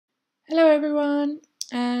Hello everyone,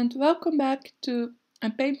 and welcome back to a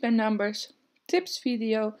Paint by Numbers tips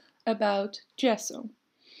video about gesso.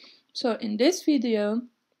 So in this video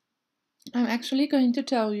I'm actually going to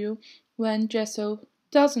tell you when gesso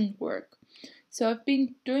doesn't work. So I've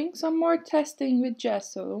been doing some more testing with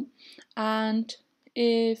gesso, and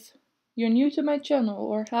if you're new to my channel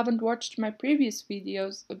or haven't watched my previous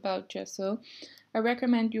videos about gesso, I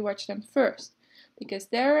recommend you watch them first, because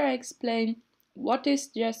there I explain what is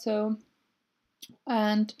gesso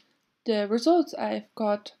and the results I've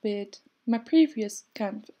got with my previous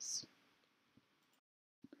canvas.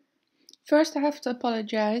 First I have to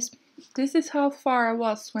apologize. This is how far I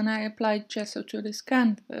was when I applied gesso to this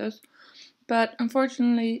canvas, but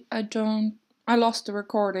unfortunately I lost the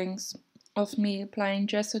recordings of me applying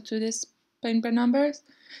gesso to this paint by numbers,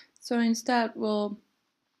 so instead we'll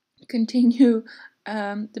continue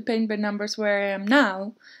the paint by numbers where I am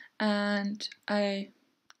now, and I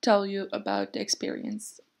tell you about the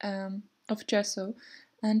experience of gesso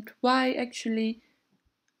and why actually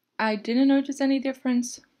I didn't notice any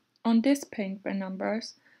difference on this paint by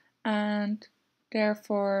numbers, and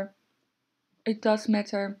therefore it does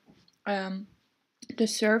matter the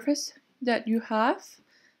surface that you have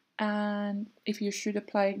and if you should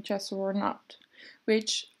apply gesso or not,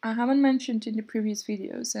 which I haven't mentioned in the previous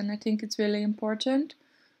videos, and I think it's really important.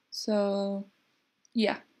 So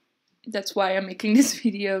yeah, that's why I'm making this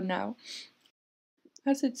video now,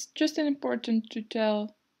 as it's just as important to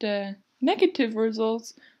tell the negative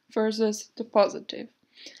results versus the positive.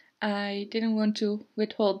 I didn't want to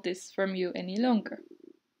withhold this from you any longer.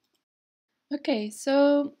 Okay,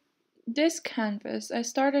 so this canvas I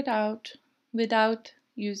started out without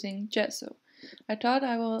using gesso. I thought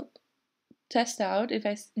I will test out if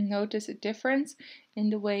I notice a difference in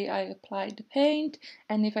the way I apply the paint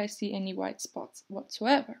and if I see any white spots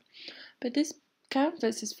whatsoever. But this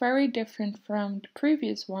canvas is very different from the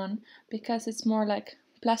previous one because it's more like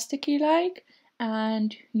plasticky like,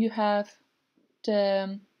 and you have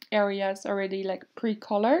the areas already like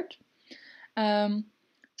pre-colored.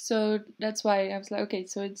 So that's why I was like, okay,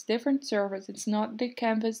 so it's different surface. It's not the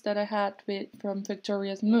canvas that I had from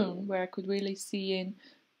Victoria's Moon, where I could really see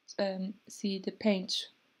the paint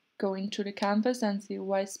going to the canvas and see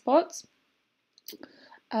white spots.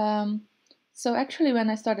 So actually when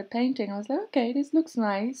I started painting I was like, okay, this looks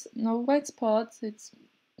nice, no white spots, it's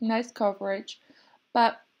nice coverage,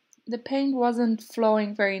 but the paint wasn't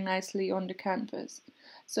flowing very nicely on the canvas.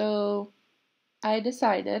 So I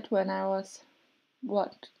decided when I was,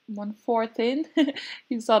 1/4 in,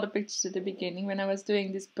 you saw the pictures at the beginning, when I was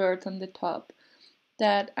doing this bird on the top,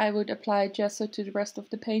 that I would apply gesso to the rest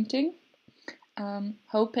of the painting,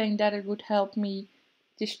 hoping that it would help me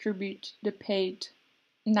distribute the paint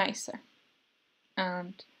nicer,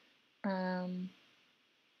 and I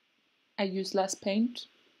use less paint.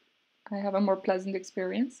 I have a more pleasant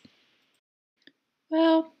experience.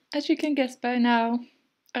 Well, as you can guess by now,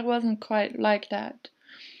 I wasn't quite like that.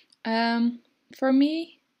 For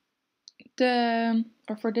me,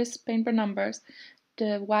 for this paint by numbers,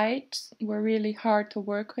 the whites were really hard to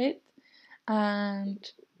work with, and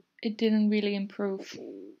it didn't really improve.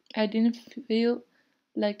 I didn't feel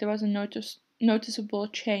like there was a noticeable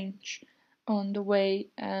change on the way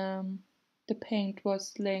the paint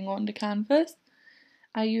was laying on the canvas.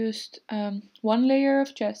 I used one layer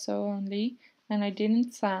of gesso only, and I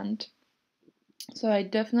didn't sand. So I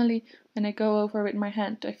definitely, when I go over with my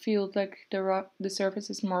hand, I feel like the surface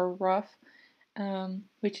is more rough,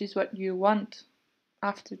 which is what you want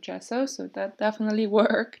after gesso, so that definitely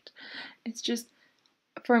worked. It's just,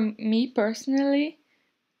 for me personally,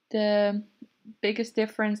 the biggest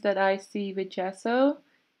difference that I see with gesso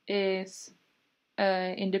is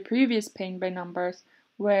in the previous paint by numbers,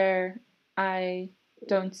 where I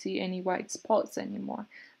don't see any white spots anymore,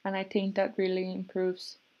 and I think that really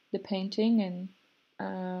improves the painting,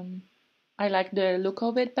 and I like the look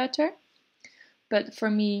of it better. But for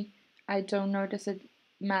me, I don't notice a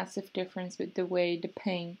massive difference with the way the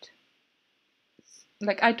paint,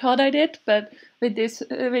 like I thought I did, but with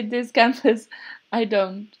this canvas I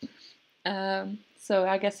don't. So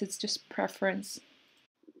I guess it's just preference.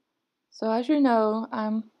 So as you know,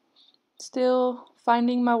 I'm still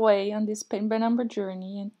finding my way on this paint by number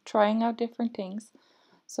journey and trying out different things.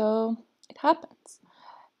 So it happens.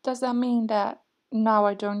 Does that mean that now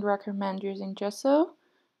I don't recommend using gesso?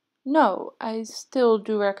 No, I still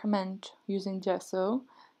do recommend using gesso.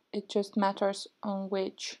 It just matters on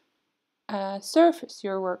which surface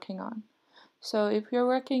you're working on. So if you're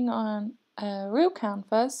working on a real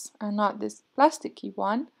canvas and not this plasticky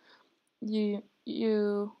one, you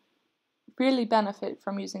really benefit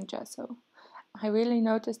from using gesso. I really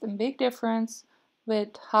noticed a big difference with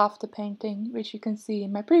half the painting, which you can see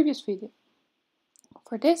in my previous video.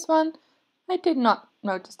 For this one, I did not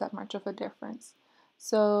notice that much of a difference.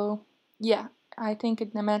 So yeah, I think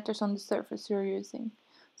it matters on the surface you're using.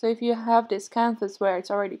 So if you have this canvas where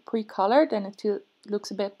it's already pre-colored and it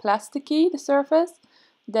looks a bit plasticky, the surface,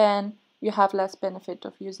 then you have less benefit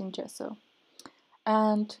of using gesso.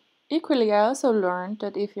 And equally, I also learned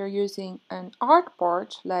that if you're using an art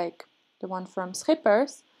board, like the one from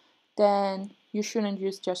Schippers, then you shouldn't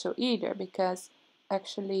use gesso either, because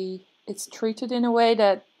actually it's treated in a way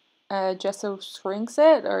that gesso shrinks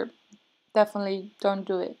it, or definitely don't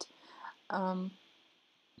do it.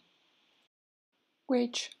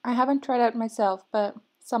 Which I haven't tried out myself, but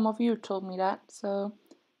some of you told me that, so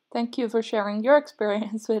thank you for sharing your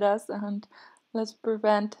experience with us, and let's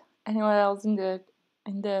prevent anyone else in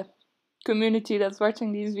the community that's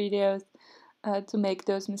watching these videos to make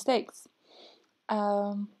those mistakes.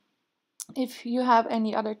 If you have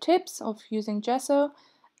any other tips of using gesso,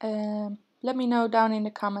 let me know down in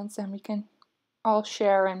the comments and we can all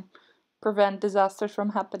share and prevent disasters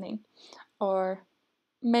from happening, or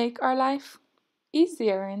make our life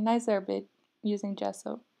easier and nicer a bit using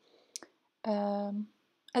gesso.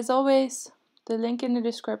 As always, the link in the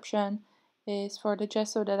description is for the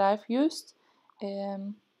gesso that I've used.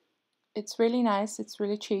 It's really nice, it's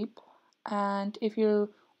really cheap, and if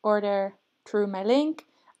you order through my link,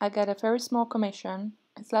 I get a very small commission.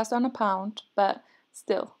 It's less than £1, but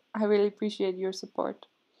still, I really appreciate your support.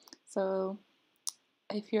 So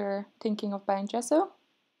if you're thinking of buying gesso,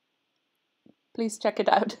 please check it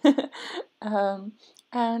out.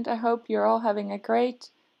 And I hope you're all having a great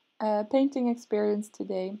painting experience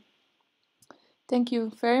today. Thank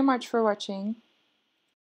you very much for watching.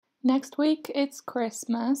 Next week it's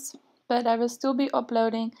Christmas, but I will still be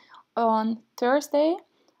uploading on Thursday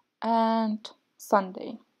and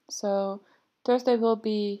Sunday. So Thursday will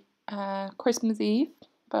be Christmas Eve,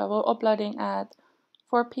 but we're uploading at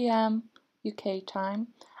 4 p.m. UK time,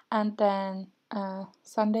 and then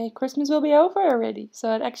Sunday Christmas will be over already,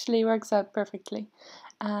 so it actually works out perfectly.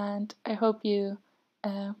 And I hope you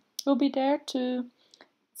will be there to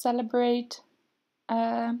celebrate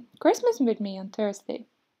Christmas with me on Thursday.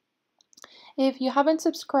 If you haven't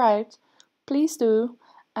subscribed, please do.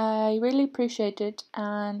 I really appreciate it,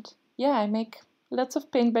 and yeah, I make lots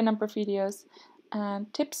of paint by number videos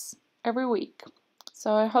and tips every week.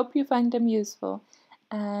 So I hope you find them useful,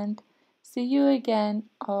 and see you again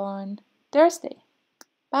on Thursday.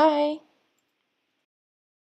 Bye!